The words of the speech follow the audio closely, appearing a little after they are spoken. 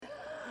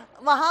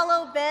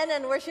Mahalo, Ben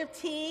and worship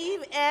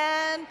team,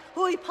 and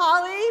Hui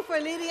Polly for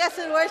leading us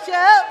in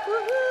worship.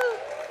 Woo-hoo.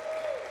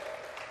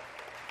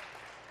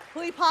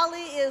 Hui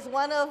Polly is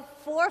one of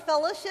 4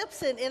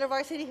 fellowships in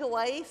InterVarsity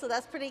Hawaii, so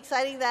that's pretty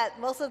exciting that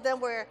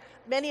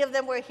many of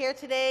them were here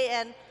today,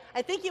 and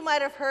I think you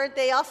might have heard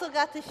they also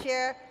got to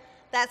share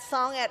that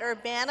song at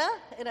Urbana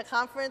in a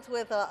conference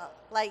with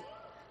like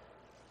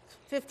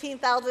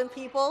 15,000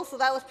 people, so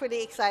that was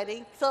pretty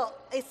exciting. So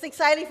it's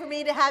exciting for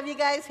me to have you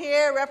guys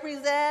here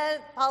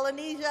represent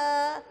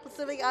Polynesia,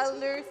 Pacific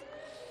Islanders.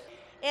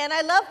 And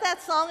I love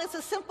that song. It's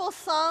a simple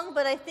song,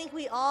 but I think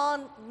we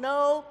all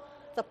know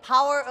the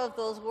power of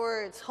those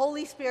words.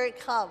 Holy Spirit,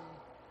 come.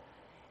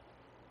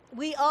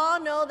 We all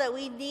know that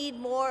we need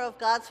more of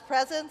God's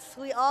presence.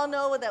 We all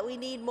know that we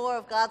need more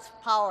of God's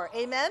power.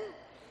 Amen?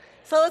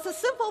 So it's a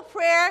simple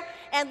prayer,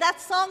 and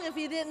that song, if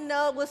you didn't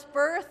know, was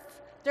birthed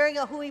during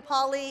a Hui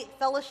Polly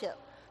fellowship.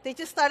 They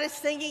just started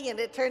singing, and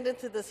it turned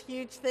into this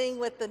huge thing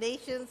with the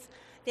nations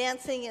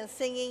dancing and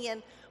singing.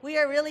 And we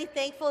are really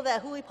thankful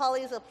that Hui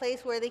Polly is a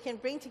place where they can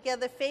bring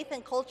together faith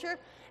and culture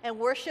and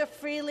worship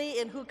freely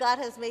in who God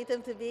has made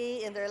them to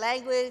be, in their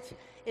language,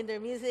 in their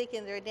music,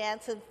 in their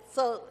dance. And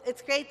so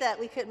it's great that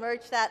we could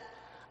merge that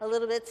a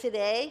little bit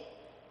today.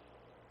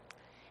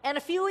 And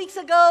a few weeks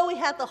ago, we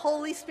had the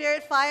Holy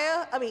Spirit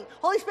Fire at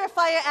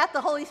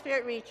the Holy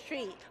Spirit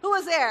Retreat. Who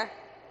was there?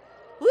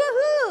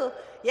 Woohoo!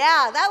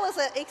 Yeah, that was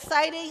an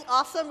exciting,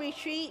 awesome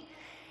retreat.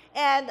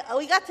 And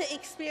we got to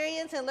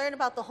experience and learn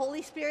about the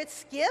Holy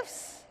Spirit's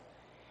gifts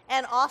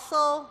and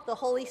also the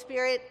Holy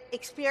Spirit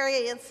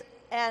experience.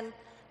 And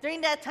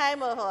during that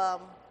time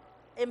of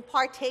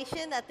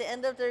impartation at the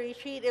end of the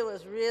retreat, it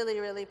was really,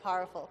 really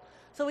powerful.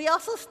 So we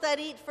also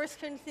studied 1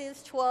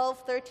 Corinthians 12,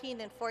 13,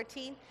 and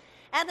 14.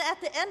 And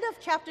at the end of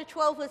chapter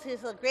 12, which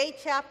is a great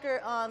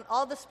chapter on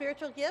all the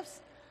spiritual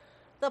gifts,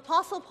 the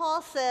Apostle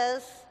Paul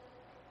says,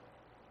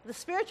 the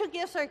spiritual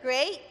gifts are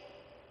great,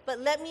 but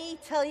let me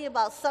tell you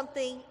about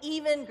something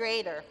even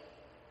greater,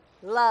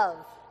 love.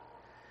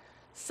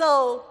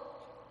 So,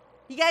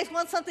 you guys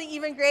want something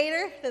even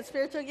greater than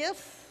spiritual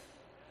gifts?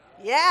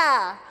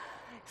 Yeah.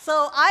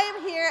 So I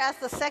am here as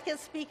the second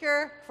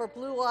speaker for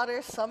Blue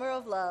Water Summer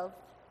of Love.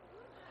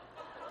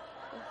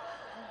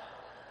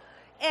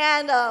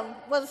 And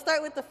we'll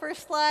start with the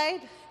first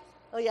slide.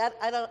 Oh yeah,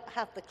 I don't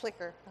have the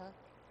clicker.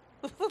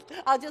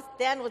 Huh?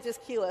 Dan will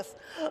just cue us.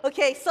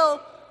 Okay,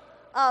 so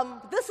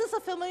this is a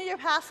familiar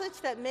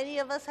passage that many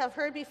of us have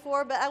heard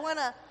before, but I want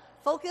to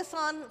focus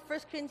on 1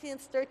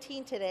 Corinthians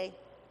 13 today.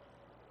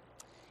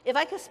 If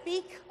I could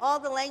speak all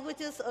the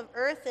languages of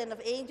earth and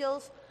of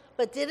angels,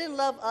 but didn't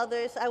love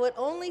others, I would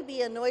only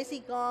be a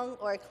noisy gong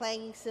or a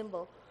clanging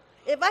cymbal.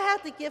 If I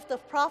had the gift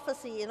of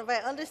prophecy, and if I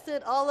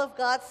understood all of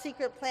God's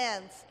secret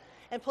plans,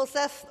 and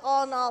possessed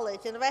all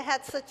knowledge, and if I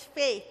had such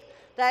faith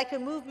that I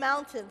could move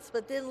mountains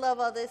but didn't love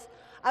others,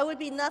 I would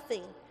be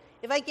nothing.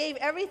 If I gave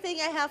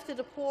everything I have to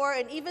the poor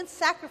and even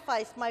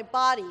sacrificed my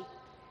body,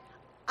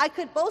 I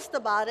could boast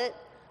about it,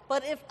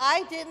 but if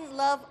I didn't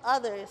love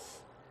others,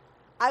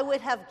 I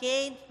would have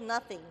gained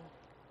nothing.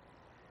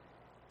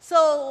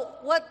 So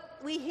what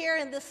we hear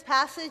in this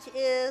passage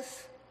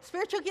is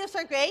spiritual gifts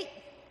are great.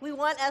 We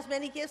want as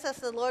many gifts as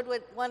the Lord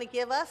would want to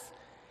give us,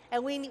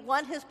 and we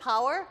want His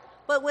power,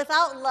 but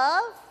without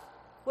love,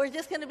 we're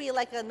just going to be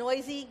like a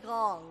noisy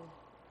gong.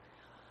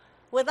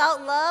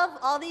 Without love,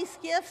 all these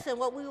gifts and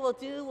what we will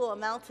do will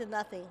amount to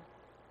nothing.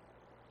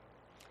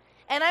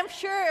 And I'm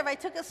sure if I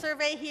took a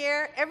survey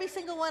here, every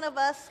single one of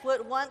us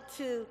would want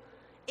to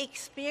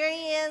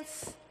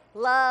experience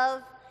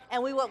love,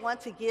 and we would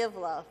want to give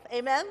love.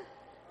 Amen?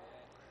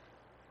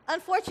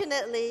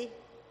 Unfortunately,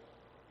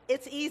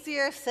 it's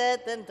easier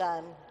said than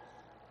done.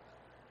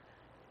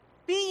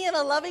 Being in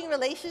a loving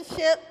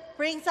relationship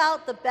brings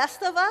out the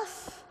best of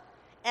us,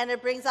 and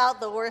it brings out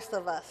the worst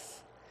of us.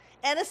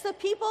 And it's the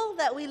people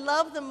that we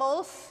love the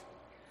most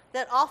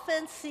that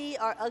often see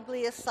our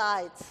ugliest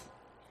sides.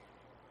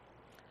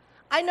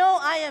 I know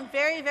I am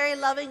very, very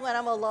loving when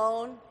I'm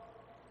alone.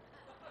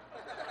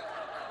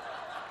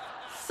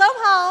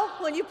 Somehow,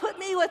 when you put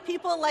me with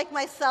people like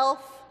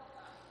myself,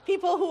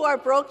 people who are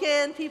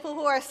broken, people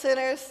who are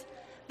sinners,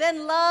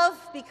 then love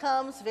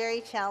becomes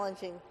very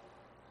challenging.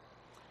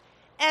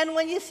 And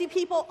when you see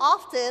people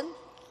often,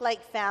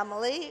 like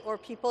family or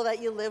people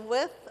that you live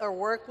with or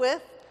work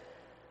with,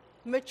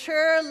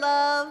 mature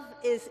love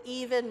is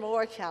even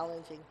more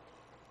challenging.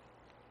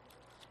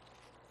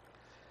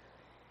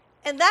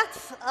 And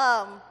that's,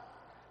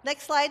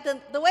 next slide,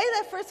 the way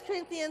that 1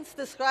 Corinthians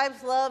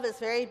describes love is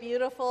very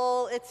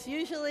beautiful. It's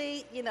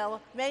usually,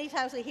 many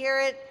times we hear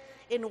it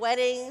in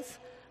weddings.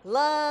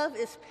 Love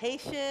is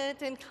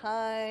patient and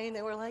kind,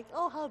 and we're like,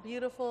 oh, how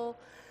beautiful.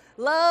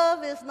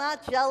 Love is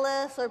not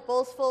jealous or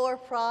boastful or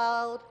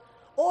proud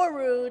or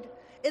rude.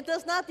 It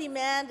does not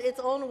demand its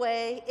own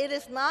way. It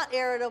is not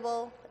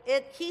irritable.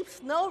 It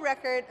keeps no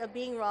record of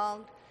being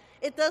wronged.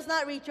 It does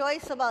not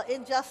rejoice about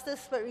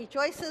injustice, but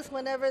rejoices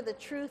whenever the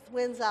truth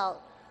wins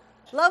out.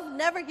 Love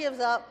never gives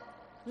up,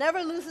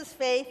 never loses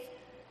faith,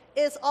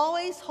 is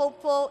always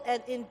hopeful,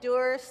 and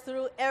endures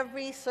through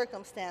every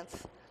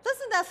circumstance.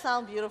 Doesn't that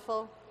sound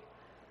beautiful?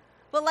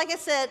 But like I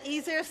said,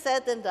 easier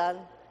said than done.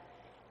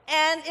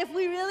 And if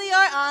we really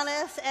are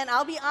honest, and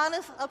I'll be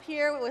honest up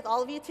here with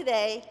all of you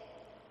today,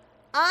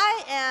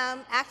 I am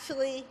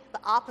actually the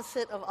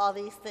opposite of all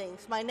these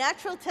things. My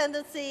natural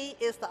tendency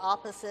is the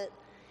opposite.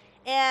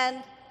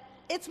 And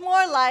it's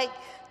more like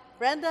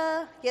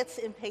Brenda gets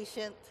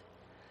impatient,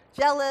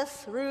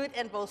 jealous, rude,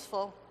 and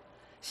boastful.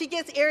 She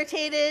gets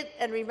irritated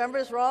and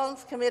remembers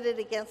wrongs committed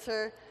against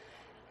her,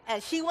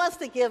 and she wants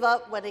to give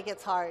up when it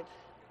gets hard.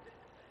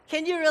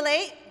 Can you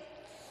relate?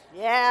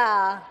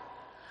 Yeah.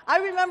 I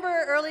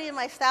remember early in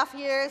my staff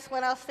years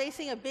when I was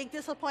facing a big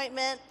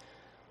disappointment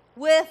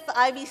with the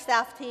IB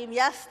staff team.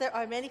 Yes, there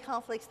are many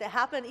conflicts that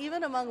happen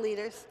even among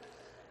leaders.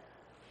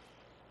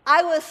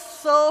 I was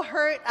so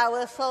hurt, I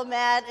was so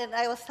mad, and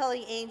I was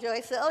telling Angel, I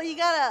said, oh, you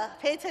gotta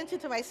pay attention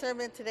to my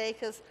sermon today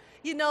because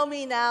you know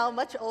me now,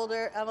 much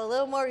older, I'm a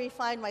little more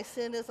refined, my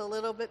sin is a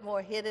little bit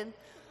more hidden.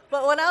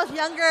 But when I was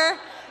younger,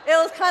 it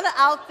was kind of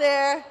out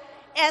there,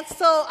 and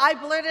so I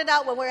blurted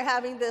out when we were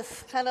having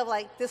this kind of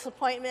like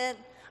disappointment.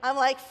 I'm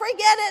like, forget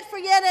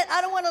it,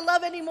 I don't want to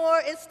love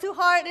anymore, it's too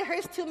hard, it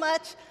hurts too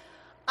much,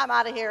 I'm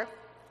out of here.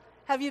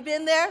 Have you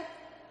been there?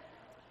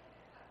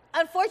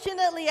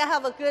 Unfortunately, I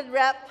have a good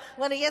rep.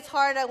 When it gets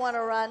hard, I want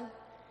to run.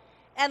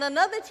 And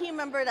another team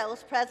member that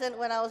was present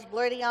when I was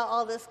blurting out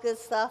all this good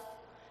stuff,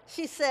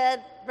 she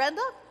said,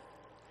 Brenda,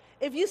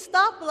 if you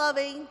stop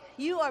loving,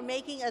 you are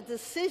making a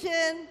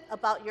decision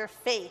about your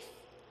faith.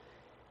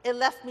 It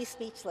left me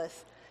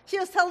speechless. She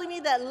was telling me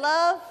that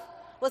love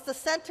was the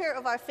center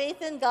of our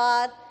faith in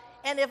God,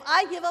 and if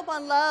I give up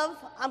on love,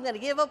 I'm going to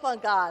give up on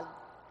God.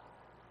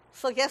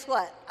 So guess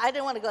what? I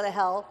didn't want to go to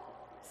hell,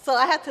 so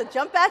I had to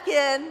jump back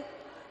in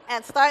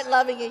and start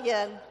loving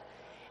again.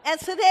 And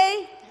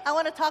today, I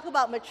want to talk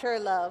about mature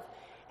love.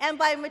 And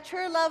by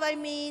mature love, I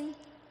mean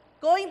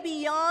going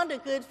beyond a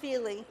good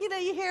feeling. You know,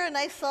 you hear a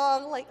nice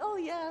song like, oh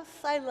yes,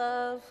 I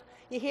love.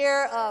 You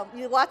hear,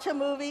 you watch a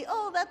movie,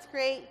 oh, that's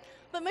great.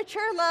 But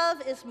mature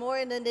love is more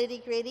in the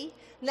nitty-gritty.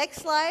 Next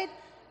slide.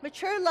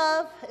 Mature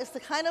love is the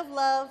kind of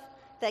love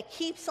that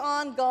keeps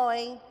on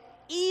going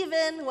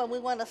even when we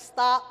want to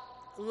stop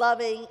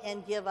loving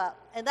and give up.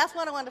 And that's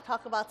what I want to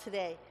talk about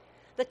today.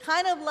 The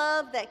kind of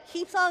love that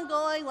keeps on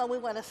going when we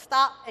want to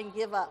stop and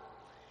give up.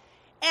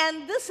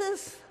 And this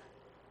is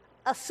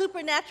a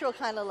supernatural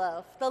kind of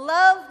love, the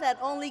love that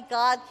only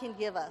God can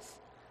give us.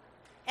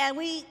 And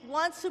we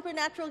want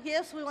supernatural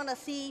gifts. We want to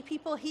see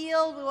people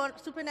healed. We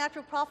want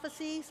supernatural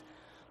prophecies.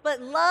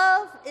 But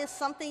love is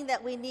something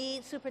that we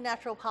need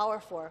supernatural power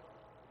for.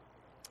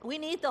 We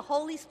need the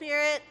Holy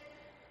Spirit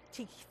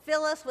to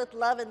fill us with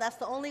love, and that's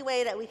the only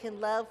way that we can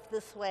love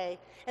this way.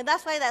 And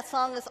that's why that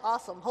song is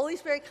awesome. Holy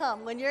Spirit,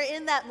 come. When you're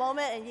in that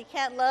moment and you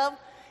can't love,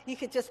 you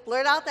could just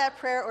blurt out that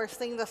prayer or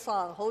sing the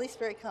song, Holy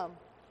Spirit, come.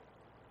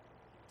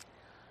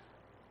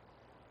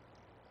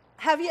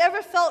 Have you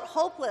ever felt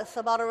hopeless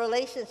about a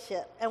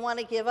relationship and want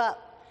to give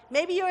up?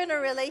 Maybe you're in a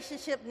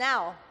relationship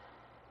now,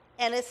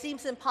 and it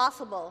seems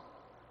impossible,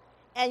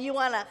 and you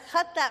want to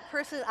cut that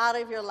person out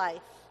of your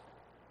life.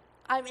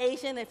 I'm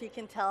Asian, if you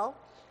can tell.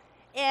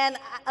 And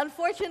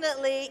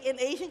unfortunately, in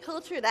Asian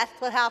culture, that's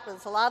what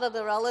happens. A lot of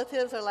the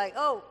relatives are like,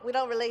 oh, we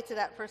don't relate to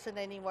that person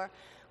anymore.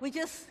 We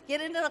just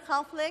get into a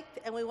conflict,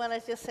 and we want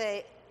to just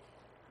say,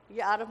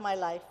 you're out of my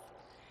life.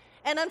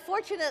 And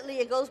unfortunately,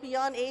 it goes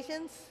beyond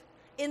Asians.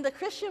 In the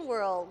Christian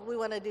world, we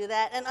want to do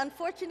that. And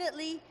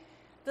unfortunately,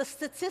 the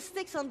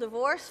statistics on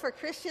divorce for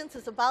Christians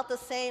is about the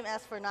same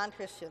as for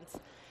non-Christians.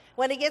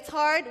 When it gets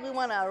hard, we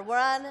want to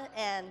run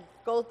and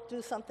go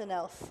do something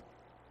else.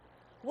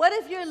 What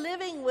if you're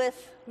living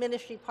with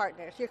ministry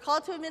partners? You're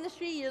called to a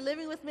ministry, you're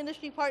living with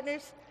ministry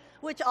partners,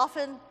 which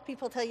often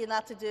people tell you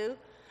not to do.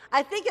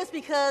 I think it's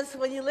because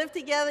when you live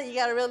together, you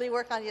got to really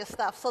work on your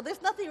stuff. So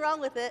there's nothing wrong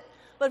with it.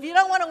 But if you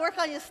don't want to work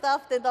on your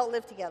stuff, then don't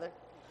live together.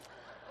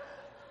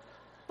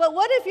 But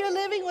what if you're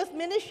living with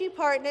ministry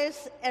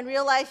partners and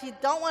realize you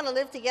don't want to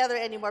live together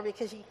anymore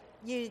because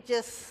you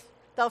just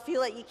don't feel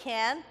like you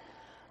can,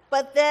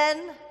 but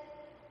then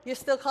you're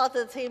still called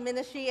to the same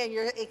ministry and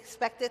you're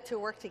expected to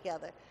work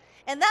together?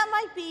 And that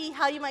might be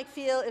how you might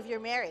feel if you're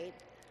married.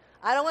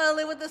 I don't want to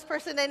live with this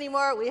person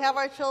anymore. We have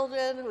our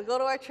children. We go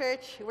to our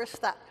church. We're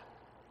stuck.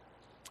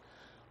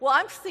 Well,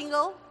 I'm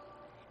single,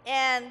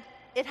 and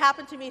it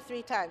happened to me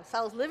 3 times.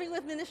 I was living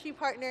with ministry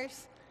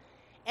partners,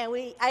 and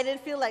I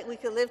didn't feel like we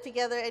could live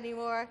together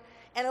anymore.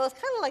 And it was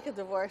kind of like a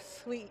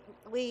divorce.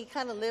 We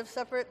kind of lived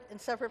in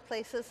separate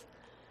places.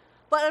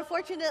 But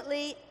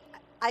unfortunately,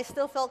 I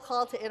still felt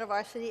called to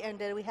InterVarsity, and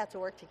then we had to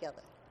work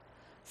together.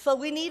 So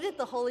we needed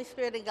the Holy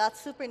Spirit and God's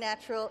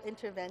supernatural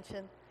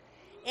intervention.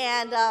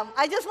 And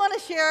I just want to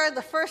share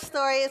the first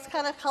story. It's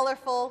kind of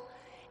colorful.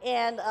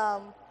 And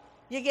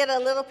you get a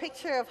little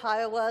picture of how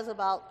it was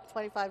about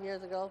 25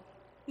 years ago.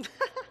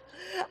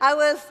 I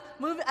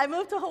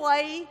moved to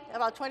Hawaii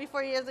about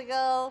 24 years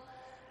ago,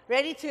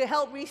 ready to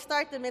help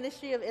restart the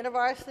ministry of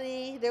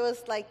InterVarsity. There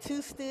was like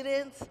 2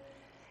 students.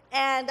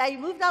 And I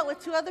moved out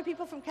with 2 other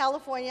people from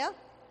California.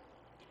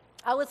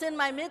 I was in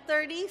my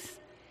mid-30s.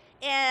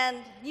 And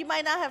you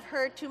might not have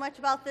heard too much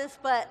about this,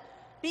 but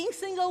being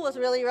single was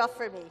really rough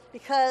for me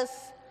because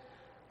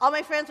all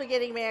my friends were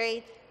getting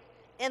married,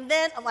 and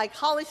then my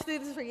college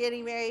students were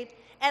getting married,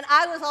 and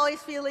I was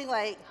always feeling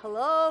like,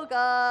 hello,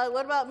 God,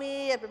 what about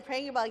me? I've been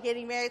praying about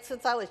getting married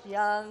since I was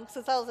young,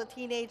 since I was a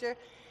teenager.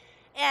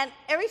 And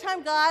every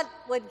time God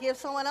would give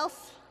someone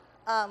else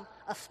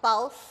a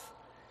spouse,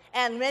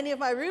 and many of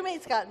my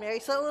roommates got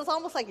married, so it was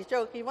almost like a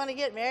joke. You want to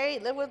get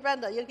married? Live with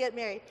Brenda, you'll get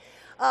married.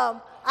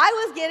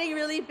 I was getting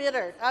really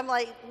bitter. I'm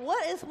like,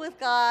 what is with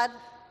God?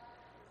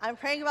 I'm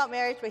praying about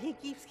marriage, but he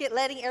keeps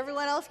letting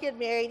everyone else get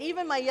married.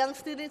 Even my young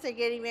students are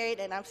getting married,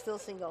 and I'm still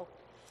single.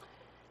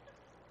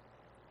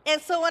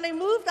 And so when I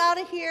moved out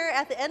of here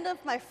at the end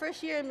of my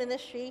first year in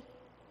ministry,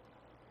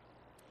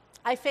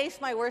 I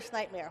faced my worst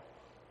nightmare.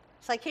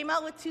 So I came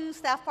out with 2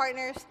 staff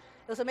partners.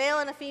 It was a male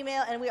and a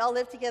female, and we all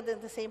lived together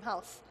in the same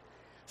house.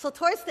 So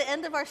towards the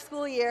end of our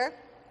school year,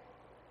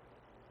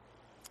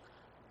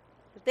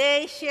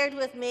 they shared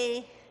with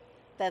me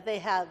that they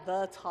had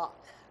the talk.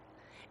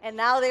 And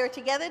now they were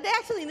together. They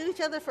actually knew each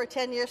other for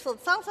 10 years, so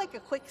it sounds like a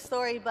quick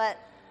story, but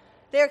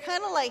they're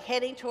kind of like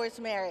heading towards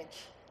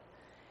marriage.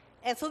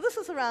 And so this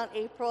was around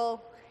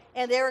April,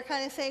 and they were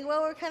kind of saying,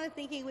 well, we're kind of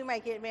thinking we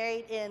might get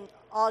married in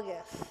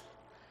August.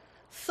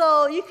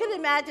 So you can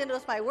imagine it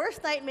was my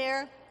worst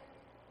nightmare.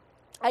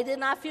 I did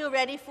not feel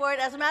ready for it.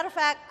 As a matter of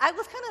fact, I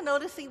was kind of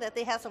noticing that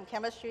they had some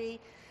chemistry.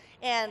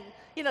 And,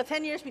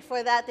 10 years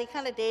before that, they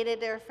kind of dated.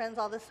 They were friends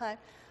all this time.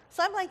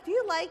 So I'm like, do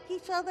you like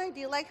each other? Do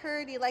you like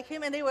her? Do you like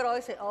him? And they would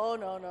always say, oh,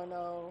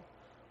 no.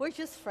 We're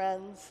just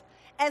friends.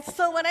 And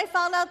so when I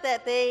found out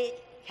that they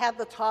had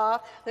the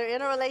talk, they're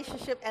in a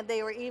relationship, and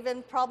they were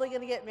even probably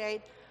going to get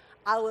married,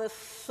 I was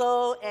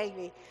so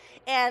angry.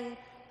 And,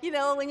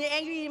 when you're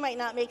angry, you might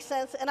not make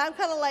sense. And I'm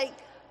kind of like,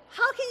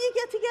 how can you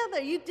get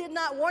together? You did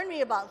not warn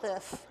me about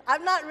this.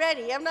 I'm not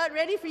ready. I'm not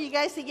ready for you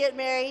guys to get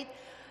married.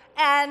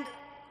 And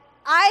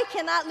I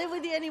cannot live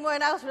with you anymore.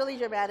 And I was really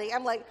dramatic.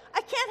 I'm like,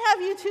 I can't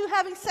have you 2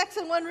 having sex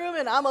in one room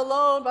and I'm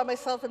alone by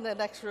myself in the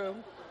next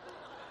room.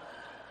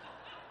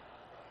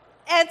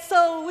 And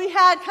so we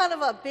had kind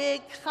of a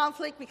big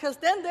conflict because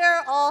then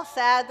they're all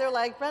sad. They're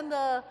like,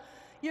 Brenda,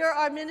 you're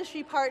our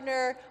ministry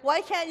partner.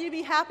 Why can't you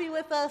be happy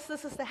with us?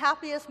 This is the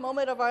happiest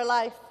moment of our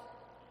life.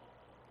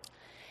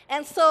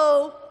 And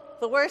so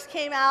the worst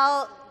came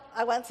out.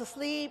 I went to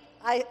sleep.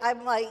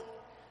 I'm like,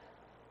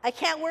 I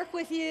can't work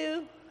with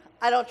you.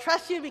 I don't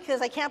trust you because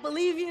I can't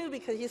believe you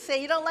because you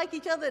say you don't like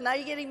each other and now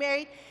you're getting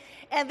married.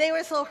 And they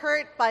were so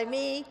hurt by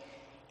me.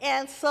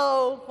 And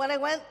so when I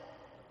went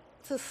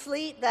to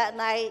sleep that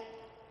night,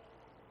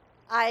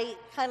 I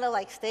kind of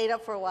stayed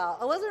up for a while.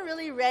 I wasn't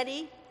really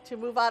ready to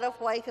move out of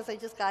Hawaii because I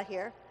just got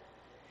here.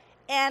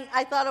 And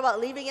I thought about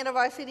leaving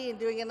InterVarsity and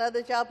doing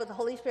another job, but the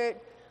Holy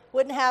Spirit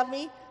wouldn't have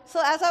me.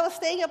 So as I was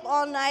staying up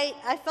all night,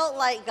 I felt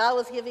like God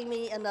was giving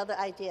me another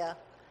idea.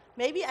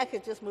 Maybe I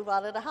could just move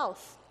out of the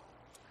house.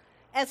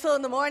 And so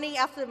in the morning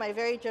after my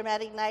very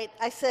dramatic night,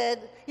 I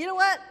said, you know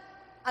what?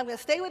 I'm going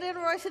to stay with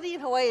InterVarsity in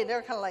Hawaii. And they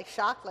were kind of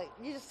shocked,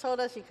 you just told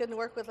us you couldn't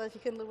work with us,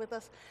 you couldn't live with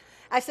us.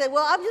 I said,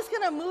 well, I'm just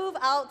going to move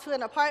out to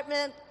an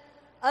apartment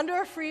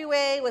under a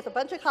freeway with a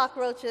bunch of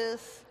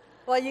cockroaches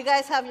while you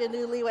guys have your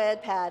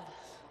newlywed pad.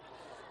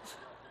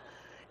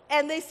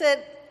 And they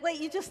said, wait,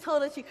 you just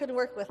told us you couldn't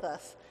work with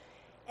us.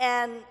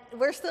 And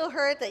we're still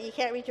hurt that you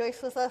can't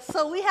rejoice with us.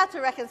 So we had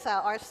to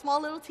reconcile our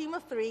small little team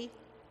of 3.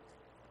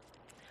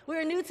 We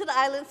were new to the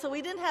island, so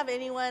we didn't have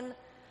anyone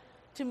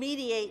to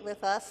mediate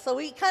with us. So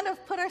we kind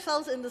of put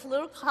ourselves in this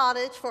little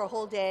cottage for a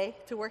whole day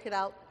to work it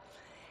out.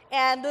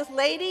 And this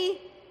lady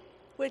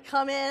would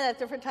come in at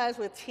different times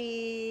with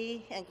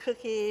tea and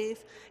cookies.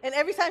 And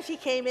every time she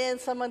came in,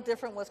 someone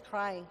different was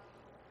crying.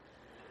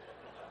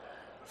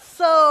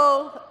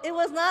 So it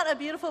was not a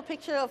beautiful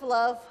picture of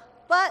love,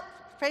 but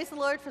praise the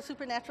Lord for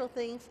supernatural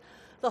things.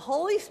 The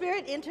Holy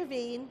Spirit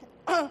intervened.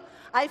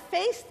 I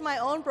faced my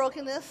own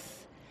brokenness.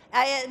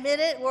 I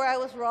admitted where I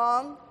was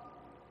wrong.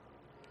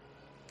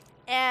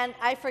 And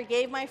I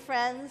forgave my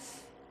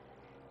friends.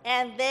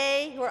 And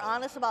they were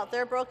honest about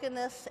their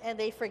brokenness, and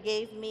they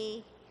forgave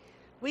me.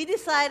 We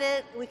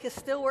decided we could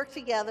still work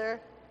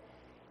together.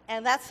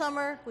 And that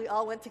summer, we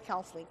all went to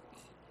counseling.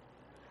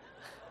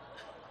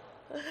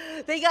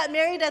 They got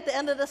married at the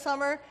end of the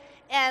summer,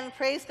 and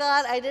praise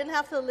God, I didn't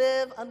have to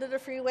live under the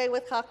freeway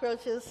with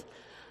cockroaches.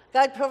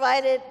 God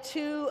provided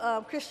 2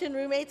 Christian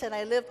roommates, and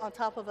I lived on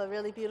top of a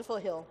really beautiful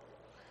hill.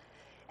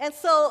 And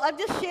so I'm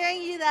just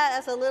sharing you that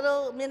as a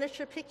little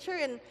miniature picture.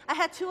 And I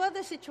had 2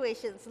 other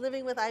situations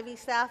living with IV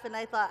staff, and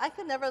I thought I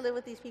could never live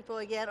with these people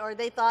again, or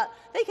they thought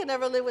they could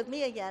never live with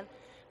me again.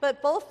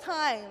 But both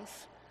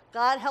times,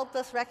 God helped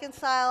us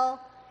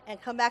reconcile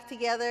and come back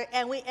together,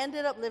 and we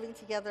ended up living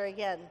together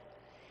again.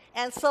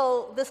 And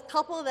so this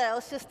couple that I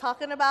was just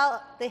talking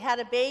about, they had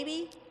a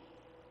baby.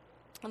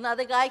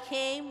 Another guy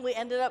came. We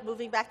ended up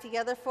moving back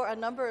together for a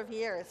number of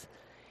years.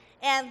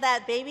 And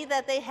that baby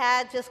that they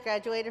had just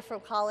graduated from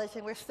college,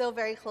 and we're still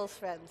very close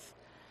friends.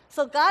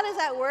 So God is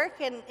at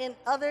work, and in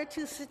other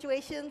 2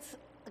 situations,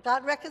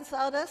 God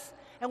reconciled us.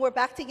 and we're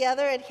back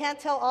together and can't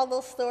tell all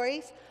those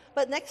stories.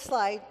 But next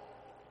slide.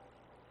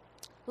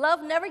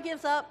 Love never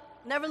gives up,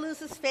 never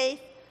loses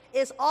faith,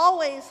 is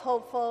always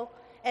hopeful,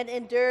 and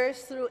endures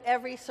through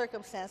every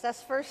circumstance.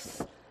 That's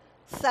verse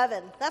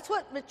 7. That's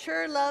what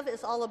mature love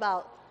is all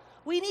about.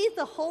 We need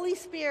the Holy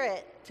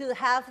Spirit to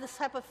have this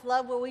type of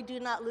love where we do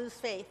not lose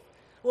faith,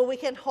 where we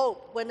can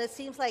hope when it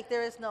seems like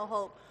there is no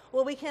hope,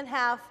 where we can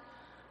have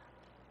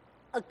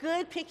a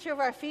good picture of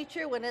our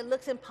future when it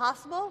looks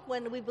impossible,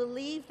 when we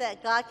believe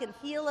that God can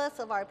heal us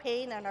of our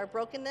pain and our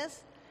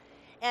brokenness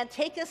and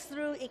take us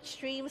through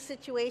extreme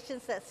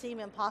situations that seem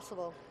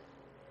impossible.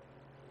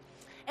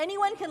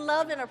 Anyone can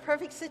love in a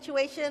perfect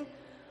situation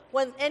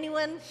when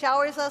anyone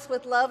showers us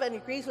with love and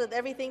agrees with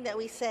everything that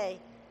we say.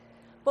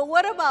 But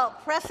what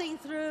about pressing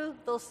through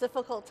those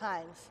difficult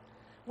times?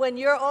 When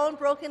your own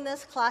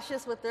brokenness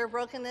clashes with their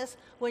brokenness,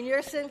 when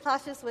your sin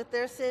clashes with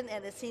their sin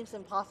and it seems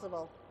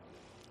impossible.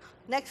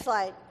 Next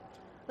slide.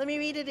 Let me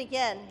read it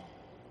again.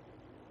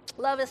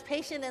 Love is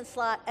patient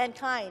and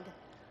kind.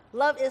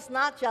 Love is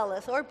not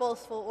jealous or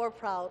boastful or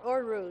proud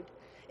or rude.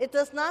 It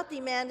does not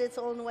demand its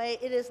own way.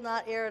 It is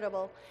not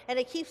irritable. And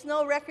it keeps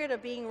no record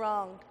of being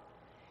wronged.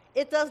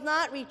 It does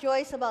not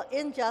rejoice about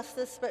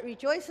injustice, but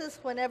rejoices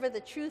whenever the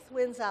truth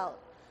wins out.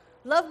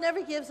 Love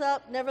never gives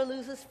up, never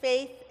loses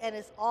faith, and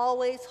is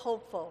always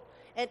hopeful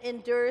and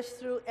endures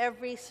through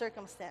every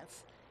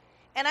circumstance.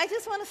 And I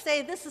just want to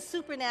say this is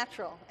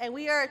supernatural, and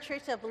we are a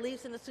church that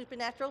believes in the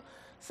supernatural.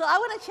 So I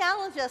want to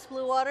challenge us,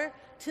 Blue Water,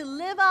 to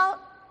live out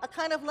a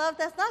kind of love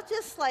that's not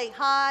just like,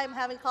 hi, I'm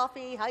having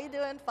coffee, how you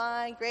doing?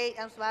 Fine, great,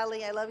 I'm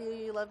smiling, I love you,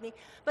 you love me.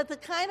 But the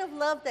kind of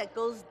love that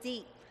goes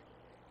deep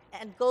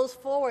and goes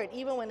forward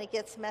even when it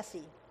gets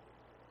messy.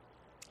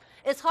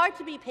 It's hard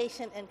to be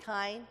patient and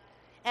kind,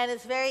 and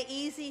it's very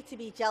easy to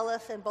be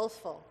jealous and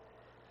boastful.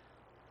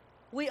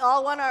 We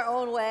all want our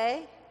own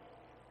way,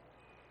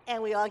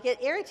 and we all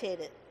get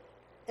irritated,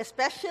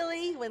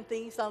 especially when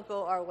things don't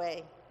go our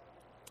way.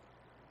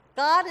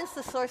 God is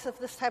the source of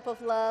this type of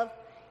love,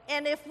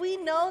 and if we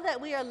know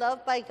that we are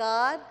loved by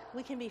God,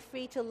 we can be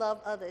free to love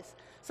others.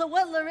 So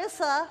what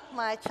Larissa,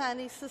 my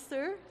Chinese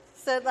sister,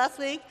 said last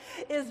week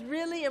is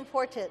really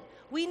important.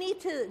 We need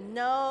to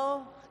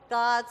know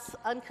God's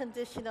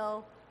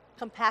unconditional,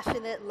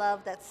 compassionate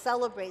love that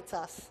celebrates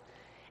us.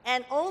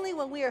 And only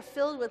when we are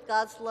filled with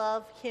God's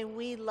love can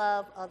we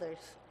love others.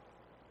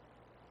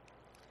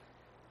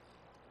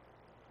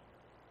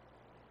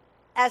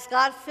 As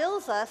God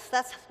fills us,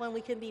 that's when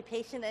we can be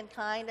patient and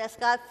kind. As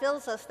God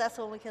fills us, that's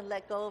when we can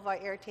let go of our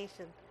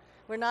irritation.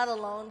 We're not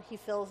alone, He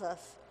fills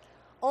us.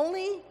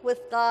 Only with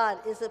God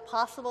is it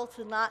possible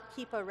to not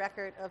keep a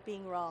record of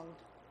being wronged.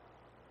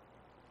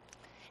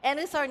 And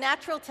it's our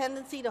natural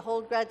tendency to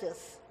hold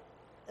grudges,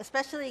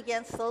 especially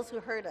against those who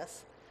hurt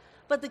us.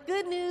 But the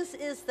good news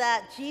is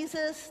that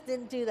Jesus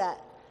didn't do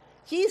that.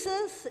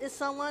 Jesus is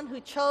someone who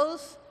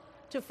chose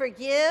to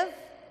forgive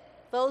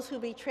those who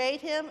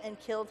betrayed Him and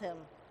killed Him.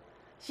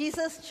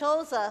 Jesus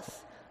chose us,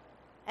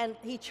 and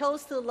He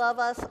chose to love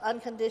us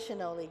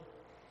unconditionally.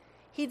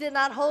 He did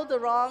not hold the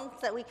wrongs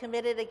that we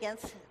committed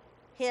against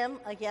Him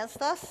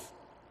against us,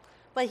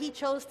 but He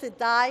chose to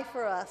die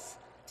for us,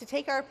 to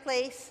take our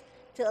place,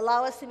 to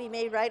allow us to be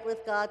made right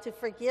with God, to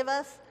forgive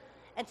us,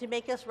 and to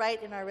make us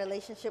right in our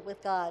relationship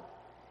with God.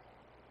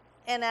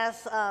 And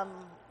as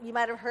you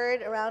might have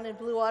heard around in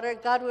Blue Water,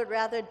 God would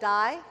rather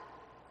die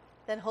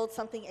than hold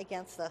something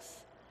against us.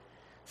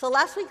 So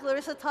last week,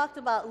 Larissa talked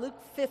about Luke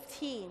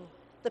 15,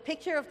 the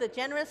picture of the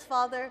generous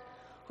father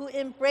who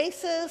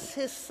embraces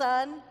his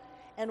son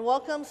and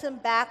welcomes him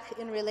back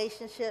in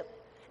relationship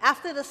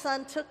after the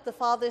son took the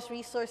father's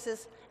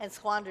resources and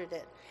squandered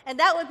it. And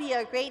that would be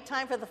a great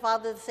time for the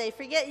father to say,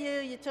 forget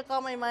you, you took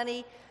all my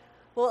money,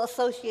 we'll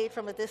associate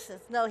from a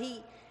distance. No,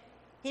 he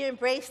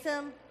embraced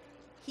him.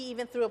 He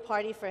even threw a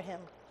party for him.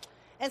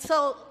 And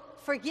so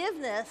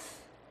forgiveness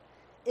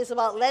is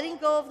about letting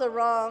go of the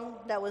wrong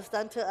that was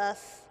done to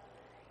us,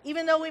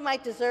 even though we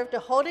might deserve to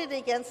hold it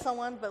against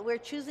someone, but we're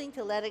choosing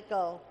to let it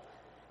go.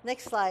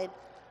 Next slide.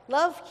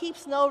 Love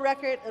keeps no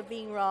record of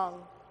being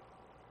wrong.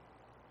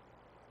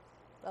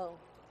 Oh,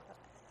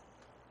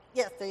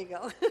 yes, there you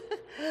go.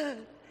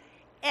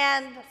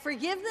 And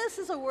forgiveness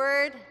is a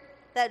word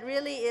that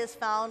really is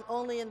found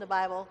only in the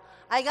Bible.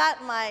 I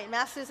got my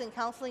master's in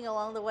counseling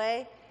along the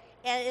way,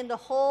 and in the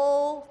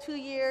whole 2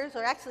 years,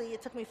 or actually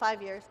it took me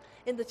 5 years,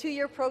 in the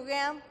 2-year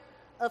program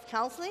of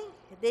counseling,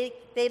 they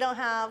don't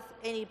have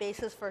any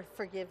basis for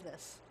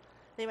forgiveness.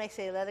 They might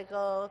say, let it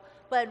go.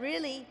 But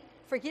really,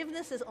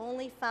 forgiveness is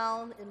only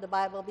found in the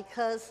Bible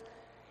because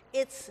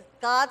it's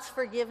God's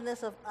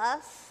forgiveness of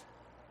us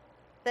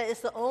that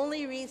is the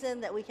only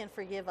reason that we can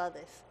forgive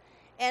others.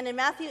 And in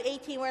Matthew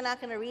 18, we're not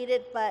going to read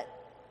it, but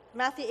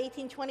Matthew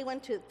 18, 21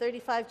 to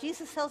 35,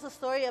 Jesus tells a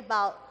story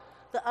about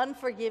the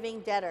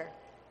unforgiving debtor.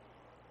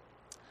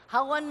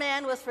 How one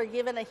man was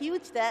forgiven a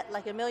huge debt,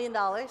 like $1 million,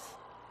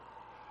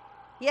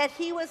 yet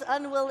he was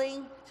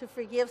unwilling to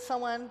forgive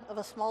someone of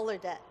a smaller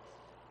debt,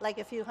 like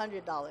a few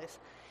 $100s.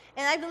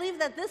 And I believe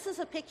that this is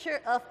a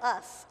picture of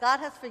us. God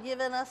has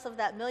forgiven us of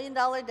that $1 million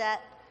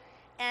debt,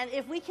 And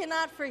if we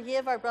cannot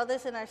forgive our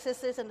brothers and our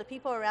sisters and the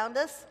people around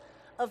us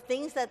of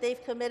things that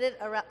they've committed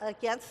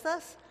against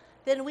us,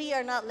 then we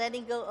are not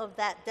letting go of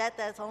that debt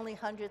that's only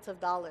hundreds of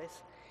dollars.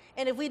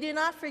 And if we do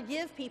not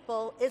forgive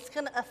people, it's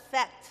going to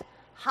affect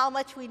how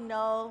much we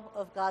know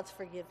of God's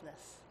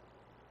forgiveness.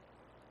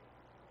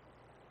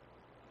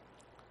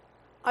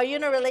 Are you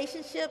in a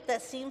relationship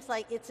that seems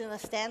like it's in a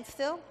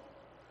standstill?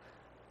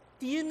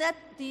 Do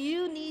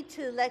you need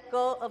to let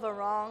go of a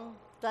wrong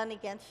done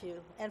against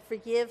you and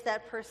forgive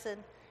that person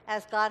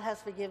as God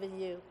has forgiven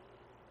you?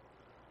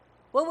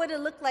 What would it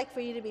look like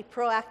for you to be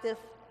proactive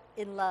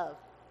in love?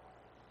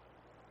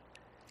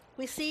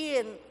 We see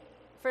in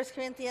 1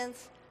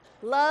 Corinthians,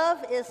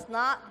 love is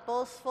not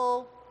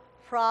boastful,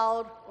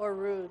 proud, or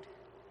rude.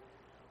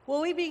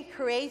 Will we be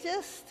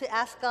courageous to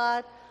ask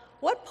God,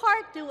 what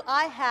part do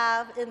I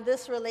have in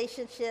this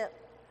relationship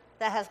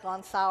that has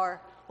gone sour?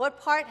 What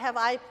part have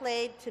I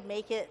played to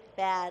make it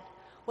bad?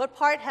 What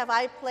part have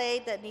I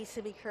played that needs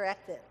to be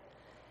corrected?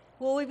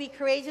 Will we be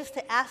courageous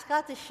to ask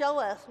God to show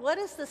us what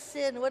is the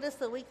sin, what is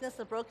the weakness,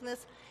 the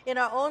brokenness in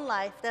our own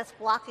life that's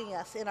blocking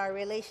us in our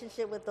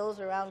relationship with those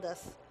around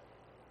us?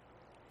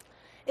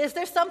 Is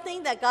there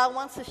something that God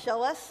wants to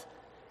show us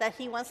that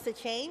He wants to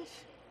change?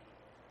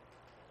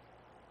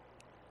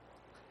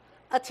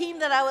 A team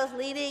that I was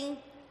leading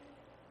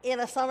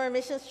in a summer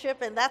missions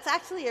trip, and that's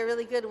actually a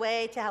really good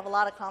way to have a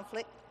lot of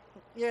conflict.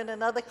 You're in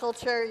another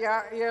culture,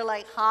 you're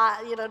like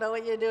hot, you don't know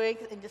what you're doing,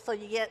 and so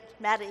you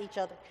get mad at each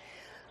other.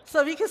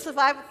 So if you can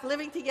survive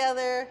living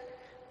together,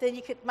 then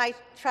you might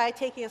try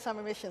taking a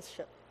summer missions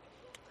trip.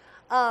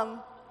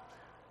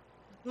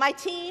 My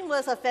team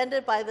was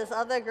offended by this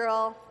other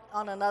girl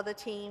on another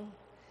team.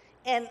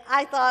 And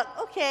I thought,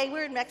 okay,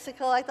 we're in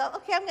Mexico. I thought,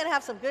 okay, I'm going to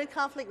have some good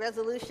conflict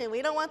resolution.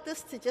 We don't want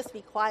this to just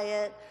be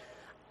quiet.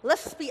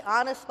 Let's be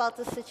honest about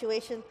this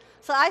situation.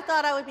 So I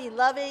thought I would be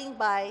loving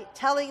by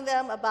telling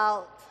them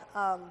about,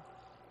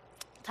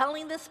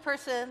 telling this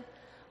person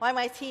why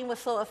my team was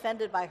so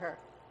offended by her,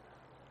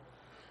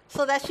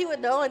 so that she would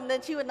know and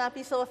then she would not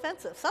be so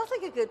offensive. Sounds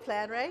like a good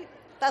plan, right?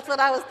 That's what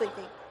I was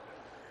thinking.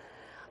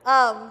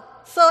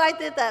 So I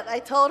did that. I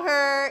told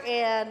her,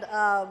 and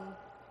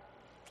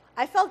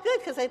I felt good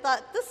because I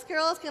thought, this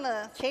girl is going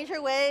to change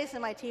her ways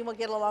and my team will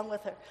get along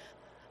with her.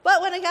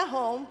 But when I got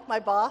home, my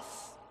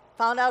boss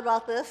found out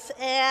about this,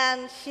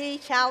 and she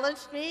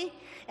challenged me,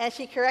 and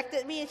she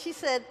corrected me, and she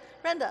said,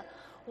 Brenda,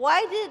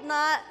 why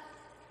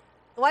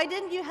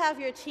didn't you have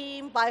your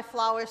team buy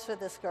flowers for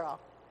this girl?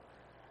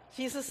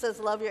 Jesus says,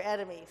 love your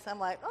enemies. I'm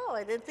like, oh,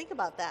 I didn't think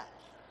about that.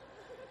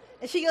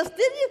 And she goes, didn't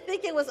you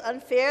think it was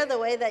unfair the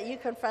way that you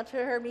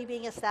confronted her, me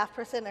being a staff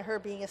person and her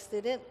being a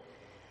student?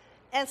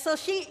 And so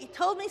she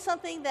told me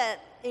something that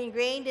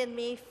ingrained in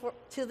me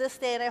to this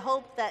day, and I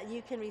hope that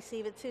you can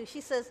receive it too.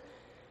 She says,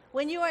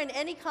 when you are in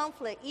any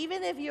conflict,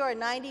 even if you are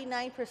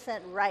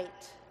 99%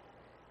 right,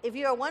 if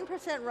you are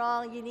 1%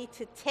 wrong, you need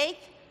to take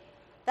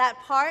that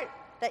part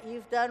that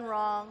you've done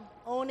wrong,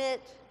 own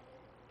it,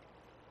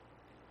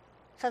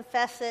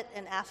 confess it,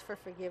 and ask for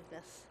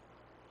forgiveness.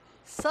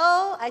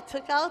 So I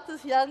took out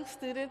this young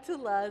student to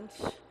lunch,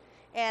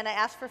 and I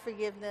asked for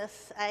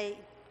forgiveness. I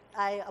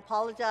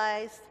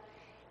apologized,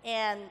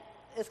 and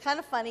it's kind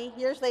of funny.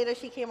 Years later,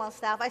 she came on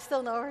staff. I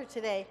still know her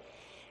today.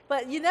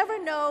 But you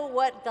never know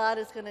what God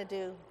is going to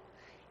do.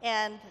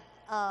 And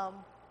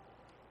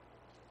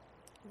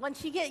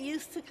once you get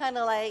used to kind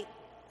of like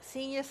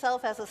seeing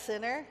yourself as a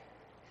sinner,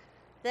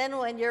 then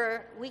when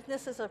your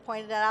weaknesses are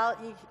pointed out,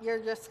 you're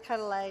just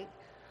kind of like,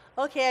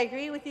 okay, I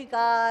agree with you,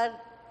 God.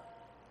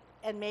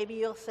 And maybe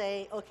you'll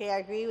say, okay, I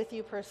agree with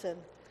you, person.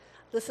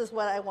 This is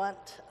what I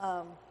want.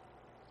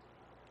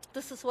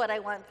 This is what I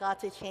want God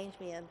to change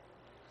me in.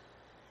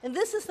 And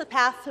this is the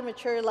path to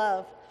mature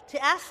love,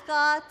 to ask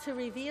God to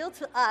reveal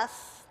to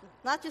us,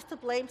 not just to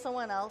blame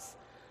someone else,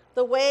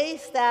 the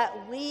ways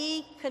that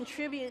we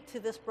contribute to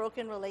this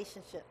broken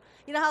relationship.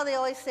 You know how they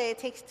always say it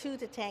takes two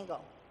to tango.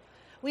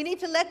 We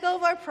need to let go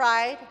of our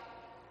pride,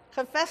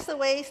 confess the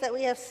ways that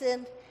we have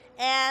sinned,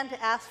 and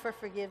ask for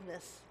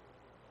forgiveness.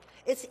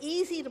 It's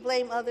easy to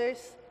blame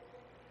others,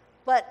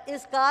 but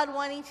is God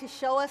wanting to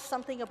show us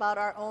something about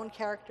our own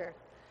character?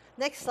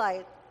 Next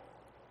slide.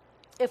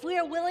 If we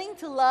are willing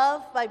to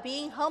love by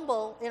being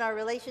humble in our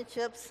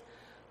relationships,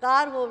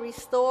 God will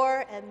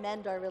restore and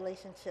mend our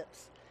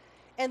relationships.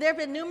 And there have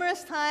been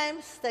numerous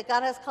times that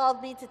God has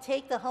called me to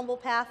take the humble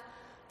path,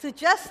 to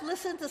just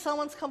listen to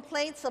someone's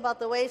complaints about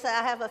the ways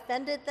that I have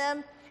offended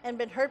them and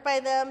been hurt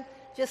by them.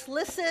 Just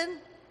listen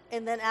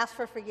and then ask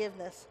for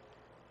forgiveness.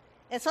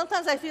 And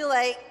sometimes I feel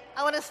like,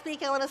 I want to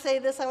speak, I want to say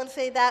this, I want to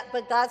say that,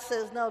 but God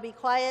says, no, be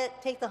quiet,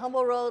 take the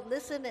humble road,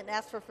 listen, and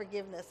ask for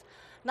forgiveness.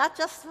 Not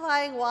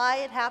justifying why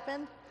it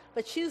happened,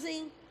 but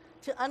choosing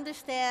to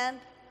understand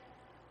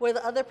where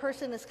the other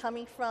person is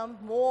coming from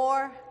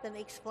more than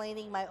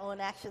explaining my own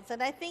actions.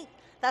 And I think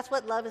that's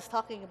what love is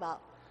talking about.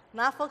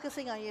 Not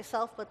focusing on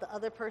yourself, but the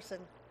other person.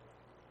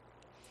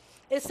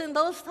 It's in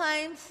those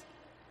times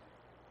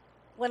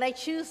when I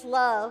choose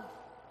love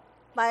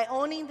by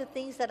owning the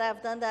things that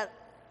I've done that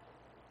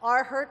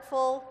are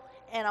hurtful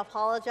and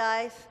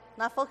apologize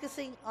not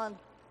focusing on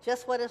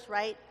just what is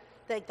right,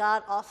 that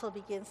God also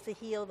begins to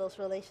heal those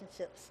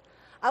relationships.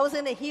 I was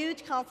in a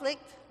huge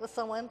conflict with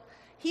someone.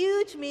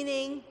 Huge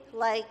meaning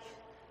like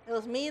it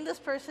was me and this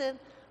person.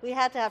 We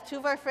had to have two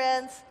of our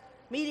friends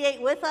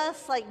mediate with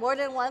us, like more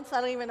than once.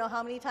 I don't even know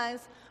how many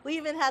times. We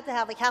even had to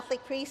have a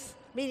Catholic priest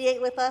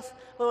mediate with us.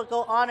 But it would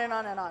go on and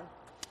on and on.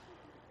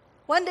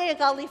 One day, a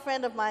godly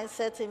friend of mine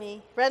said to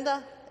me,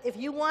 Brenda, if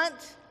you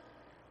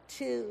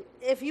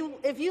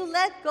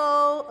let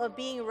go of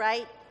being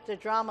right, the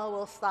drama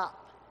will stop.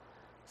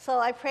 So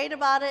I prayed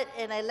about it,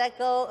 and I let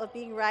go of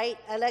being right.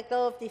 I let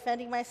go of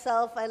defending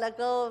myself. I let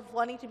go of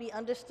wanting to be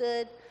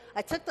understood.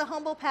 I took the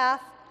humble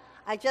path.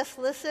 I just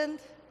listened,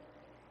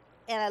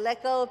 and I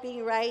let go of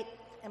being right,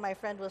 and my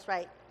friend was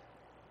right.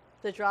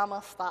 The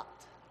drama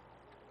stopped.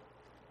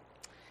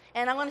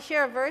 And I'm going to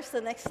share a verse,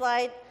 the next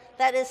slide,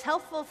 that is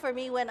helpful for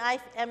me when I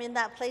am in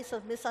that place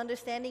of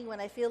misunderstanding, when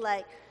I feel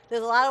like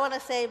there's a lot I want to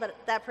say, but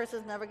that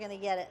person's never going to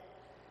get it.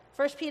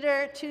 1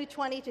 Peter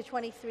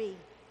 2:20-23.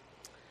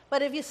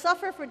 But if you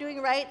suffer for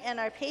doing right and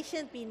are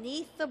patient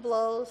beneath the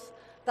blows,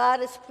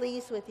 God is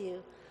pleased with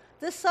you.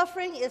 This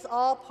suffering is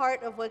all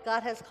part of what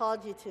God has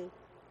called you to.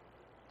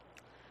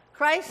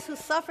 Christ, who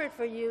suffered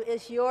for you,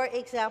 is your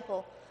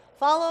example.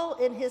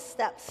 Follow in his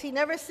steps. He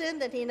never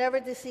sinned and he never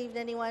deceived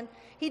anyone.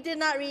 He did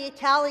not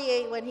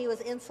retaliate when he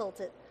was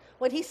insulted.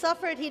 When he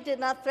suffered, he did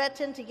not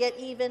threaten to get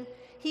even.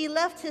 He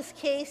left his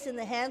case in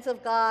the hands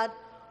of God,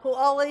 who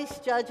always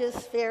judges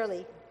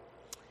fairly.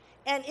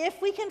 And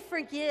if we can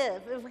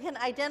forgive, if we can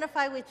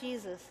identify with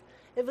Jesus,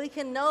 if we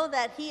can know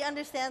that he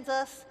understands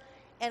us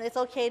and it's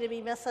okay to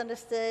be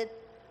misunderstood,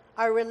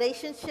 our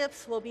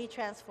relationships will be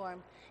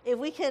transformed. If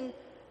we can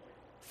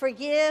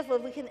forgive,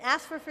 if we can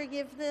ask for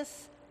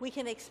forgiveness, we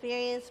can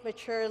experience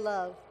mature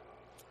love.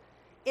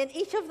 In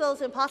each of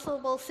those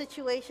impossible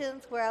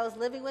situations where I was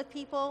living with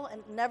people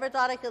and never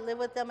thought I could live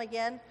with them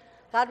again,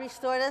 God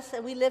restored us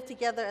and we lived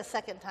together a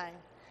second time.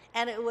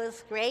 And it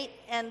was great.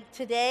 And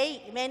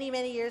today, many,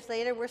 many years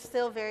later, we're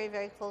still very,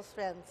 very close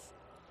friends.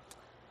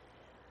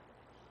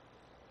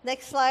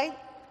 Next slide.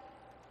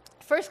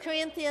 1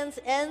 Corinthians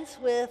ends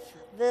with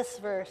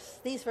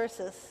these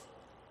verses.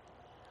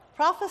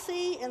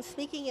 Prophecy and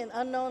speaking in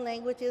unknown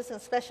languages and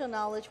special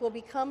knowledge will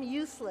become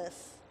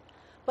useless,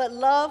 but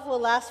love will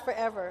last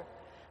forever.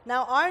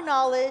 Now our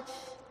knowledge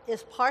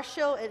is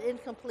partial and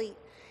incomplete.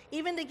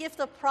 Even the gift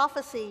of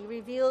prophecy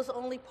reveals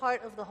only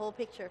part of the whole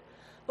picture.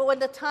 But when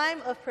the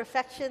time of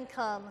perfection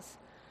comes,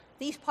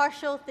 these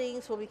partial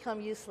things will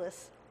become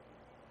useless.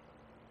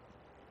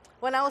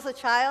 When I was a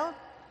child,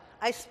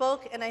 I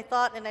spoke and I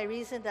thought and I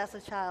reasoned as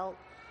a child.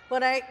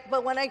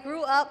 But when I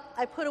grew up,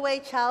 I put away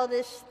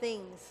childish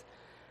things.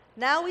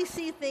 Now we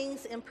see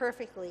things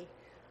imperfectly,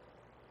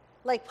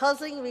 like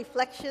puzzling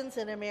reflections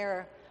in a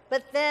mirror.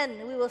 But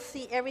then we will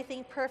see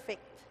everything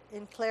perfect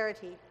in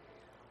clarity.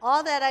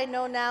 All that I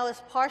know now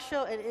is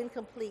partial and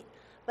incomplete,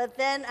 but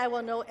then I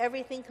will know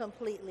everything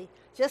completely,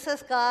 just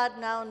as God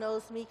now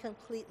knows me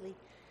completely.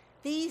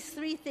 These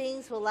three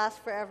things will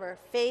last forever: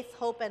 faith,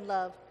 hope, and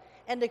love.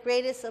 And the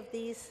greatest of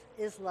these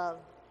is love.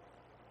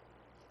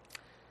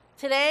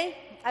 Today,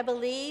 I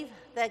believe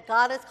that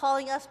God is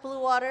calling us, Blue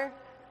Water,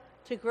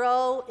 to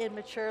grow in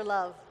mature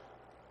love.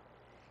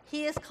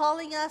 He is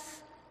calling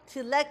us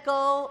to let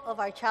go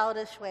of our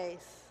childish ways.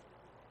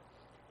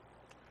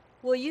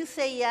 Will you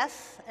say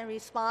yes and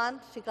respond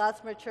to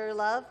God's mature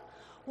love?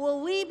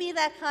 Will we be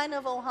that kind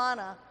of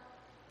Ohana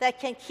that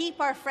can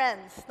keep our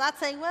friends? Not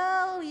saying,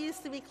 well, we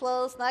used to be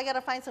close, now I got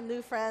to find some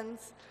new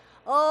friends.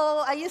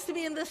 Oh, I used to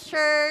be in this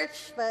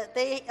church, but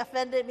they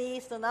offended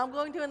me, so now I'm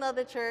going to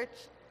another church.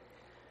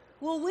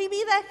 Will we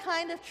be that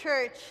kind of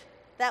church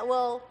that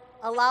will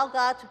allow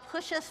God to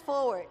push us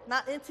forward,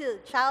 not into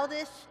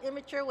childish,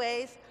 immature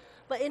ways,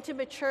 but into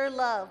mature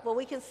love, where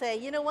we can say,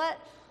 you know what?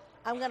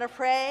 I'm going to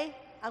pray.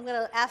 I'm going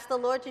to ask the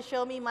Lord to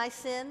show me my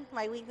sin,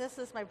 my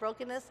weaknesses, my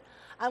brokenness.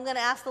 I'm going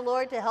to ask the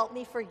Lord to help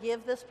me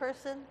forgive this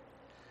person.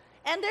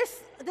 And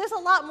there's a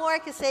lot more I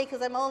could say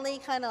because I'm only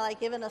kind of like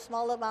given a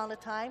small amount of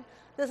time.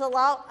 There's a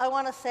lot I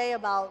want to say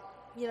about,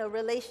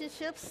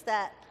 relationships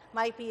that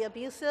might be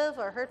abusive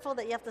or hurtful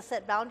that you have to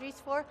set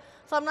boundaries for.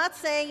 So I'm not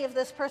saying if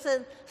this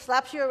person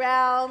slaps you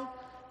around,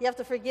 you have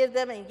to forgive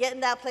them and you get in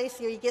that place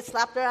where you get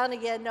slapped around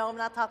again. No, I'm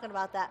not talking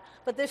about that.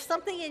 But there's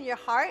something in your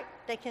heart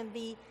that can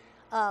be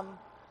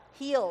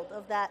healed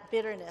of that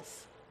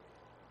bitterness.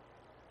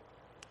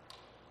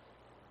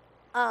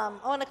 I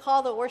want to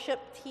call the worship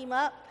team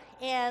up,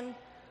 and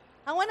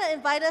I want to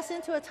invite us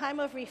into a time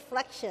of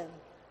reflection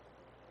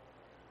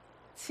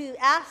to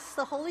ask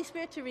the Holy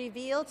Spirit to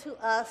reveal to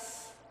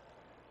us,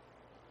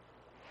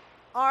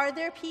 are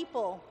there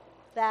people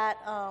that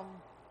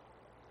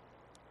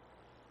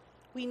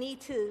we need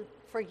to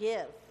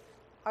forgive?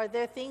 Are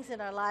there things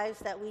in our lives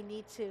that we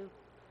need to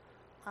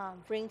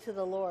bring to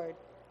the Lord?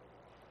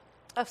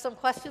 I have some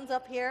questions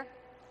up here.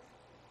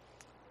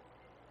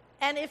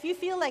 And if you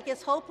feel like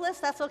it's hopeless,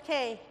 that's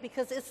okay,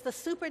 because it's the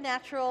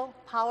supernatural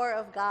power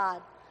of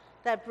God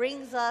that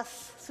brings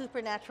us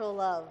supernatural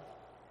love.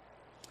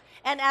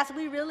 And as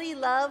we really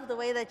love the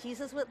way that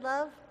Jesus would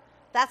love,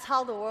 That's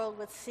how the world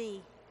would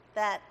see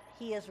that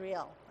he is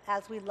real,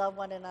 as we love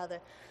one another.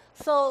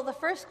 So the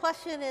first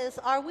question is,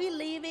 are we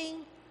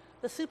leaving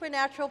the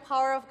supernatural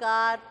power of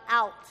God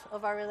out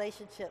of our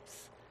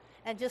relationships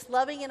and just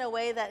loving in a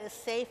way that is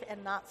safe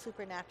and not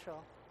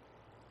supernatural?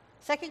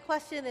 Second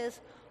question is,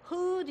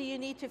 who do you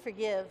need to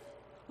forgive?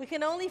 We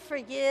can only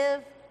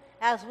forgive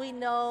as we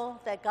know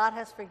that God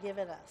has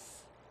forgiven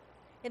us.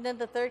 And then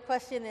the third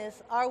question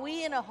is, are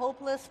we in a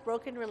hopeless,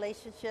 broken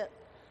relationship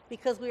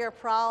because we are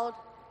proud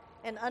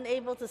and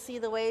unable to see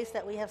the ways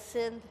that we have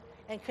sinned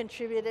and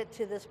contributed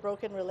to this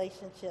broken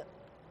relationship?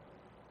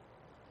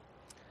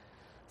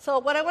 So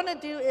what I want to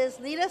do is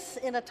lead us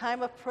in a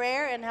time of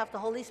prayer and have the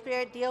Holy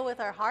Spirit deal with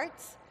our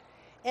hearts.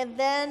 And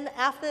then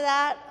after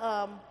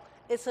that,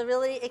 it's a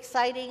really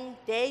exciting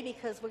day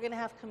because we're going to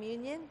have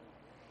communion.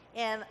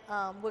 And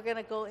we're going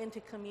to go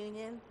into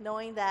communion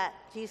knowing that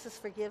Jesus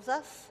forgives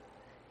us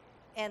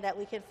and that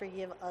we can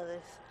forgive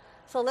others.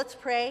 So let's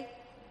pray.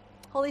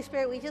 Holy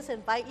Spirit, we just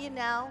invite you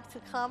now to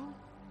come.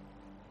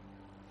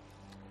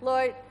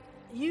 Lord,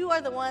 you are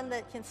the one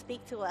that can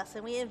speak to us,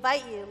 and we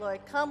invite you,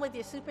 Lord, come with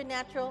your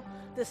supernatural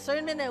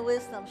discernment and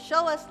wisdom.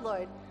 Show us,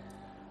 Lord,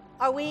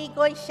 are we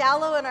going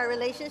shallow in our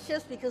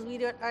relationships because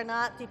we are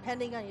not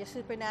depending on your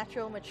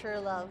supernatural, mature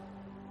love?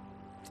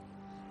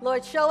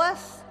 Lord, show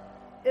us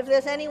if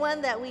there's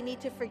anyone that we need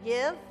to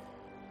forgive,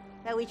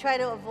 that we try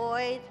to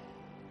avoid.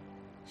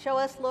 Show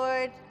us,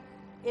 Lord,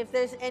 if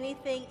there's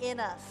anything in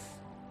us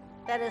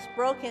that is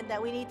broken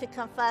that we need to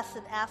confess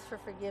and ask for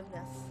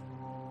forgiveness.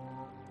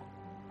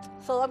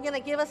 So I'm going to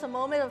give us a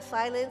moment of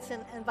silence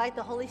and invite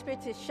the Holy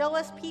Spirit to show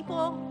us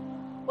people,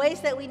 ways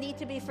that we need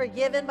to be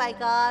forgiven by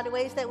God,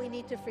 ways that we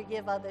need to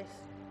forgive others.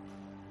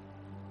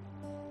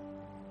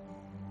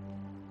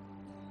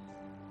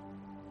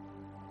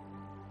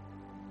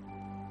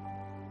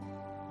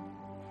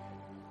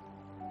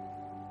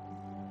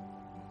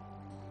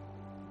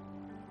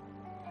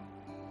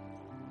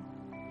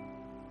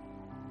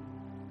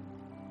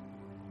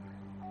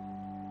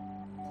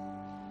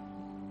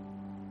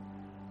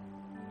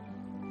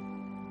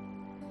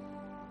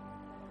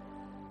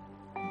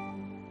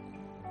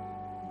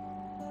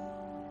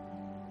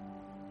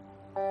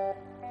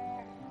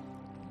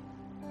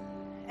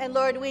 And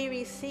Lord, we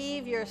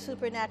receive your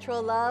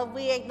supernatural love.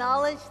 We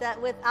acknowledge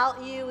that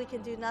without you, we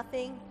can do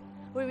nothing.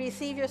 We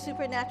receive your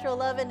supernatural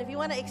love. And if you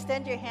want to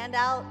extend your hand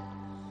out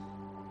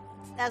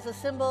as a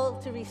symbol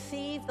to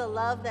receive the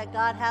love that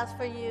God has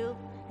for you,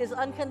 his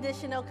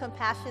unconditional,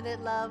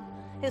 compassionate love,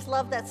 his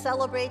love that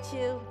celebrates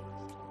you.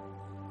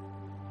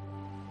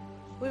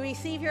 We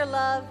receive your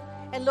love.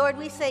 And Lord,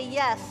 we say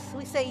yes.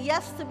 We say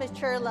yes to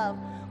mature love.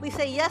 We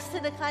say yes to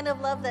the kind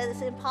of love that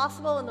is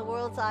impossible in the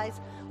world's eyes.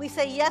 We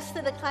say yes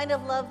to the kind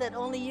of love that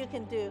only you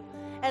can do.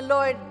 And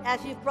Lord,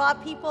 as you've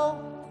brought people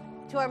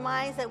to our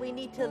minds that we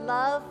need to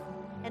love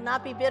and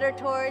not be bitter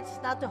towards,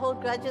 not to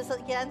hold grudges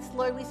against,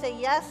 Lord, we say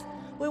yes.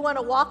 We want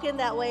to walk in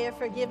that way of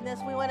forgiveness.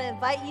 We want to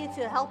invite you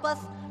to help us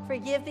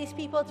forgive these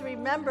people, to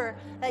remember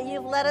that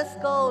you've let us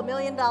go $1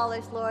 million,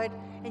 Lord,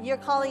 and you're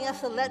calling us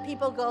to let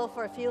people go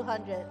for a few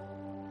hundred.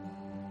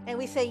 And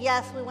we say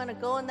yes, we want to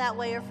go in that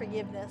way of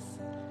forgiveness.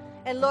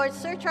 And Lord,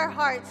 search our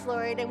hearts,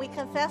 Lord, and we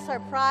confess our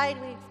pride,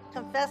 we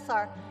confess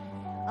our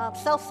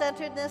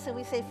self-centeredness, and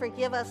we say,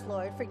 forgive us,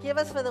 Lord. Forgive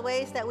us for the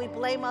ways that we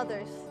blame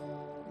others.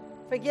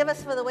 Forgive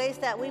us for the ways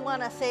that we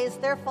want to say it's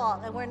their fault,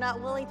 and we're not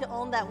willing to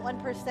own that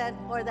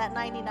 1% or that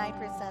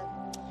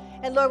 99%.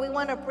 And Lord, we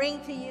want to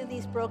bring to you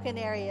these broken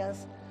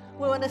areas.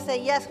 We want to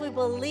say, yes, we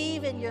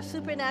believe in your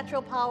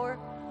supernatural power.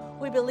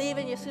 We believe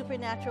in your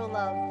supernatural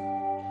love.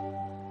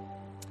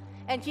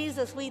 And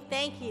Jesus, we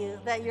thank you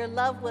that your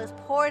love was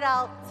poured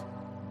out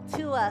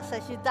to us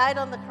as you died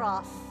on the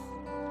cross,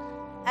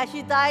 as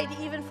you died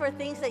even for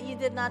things that you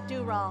did not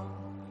do wrong,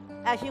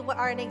 as you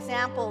are an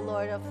example,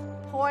 Lord, of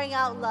pouring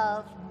out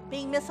love,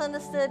 being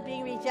misunderstood,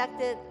 being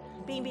rejected,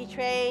 being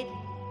betrayed.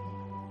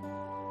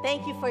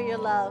 Thank you for your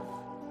love.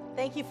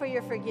 Thank you for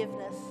your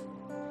forgiveness.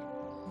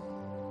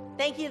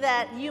 Thank you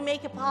that you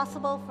make it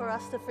possible for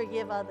us to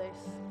forgive others.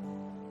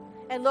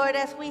 And Lord,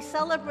 as we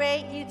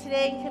celebrate you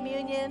today in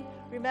communion,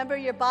 remember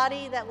your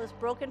body that was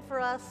broken for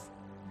us,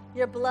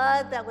 your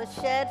blood that was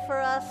shed for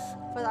us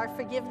for our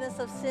forgiveness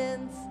of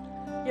sins,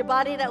 your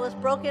body that was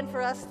broken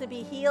for us to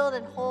be healed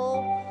and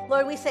whole.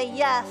 Lord, we say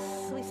yes.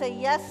 We say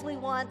yes, we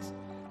want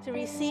to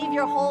receive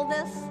your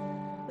wholeness.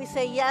 We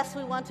say yes,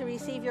 we want to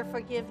receive your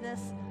forgiveness.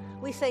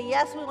 We say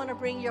yes, we want to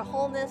bring your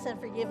wholeness and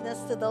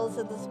forgiveness to those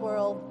in this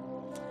world.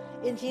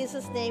 In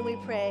Jesus' name we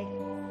pray.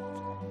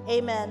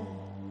 Amen.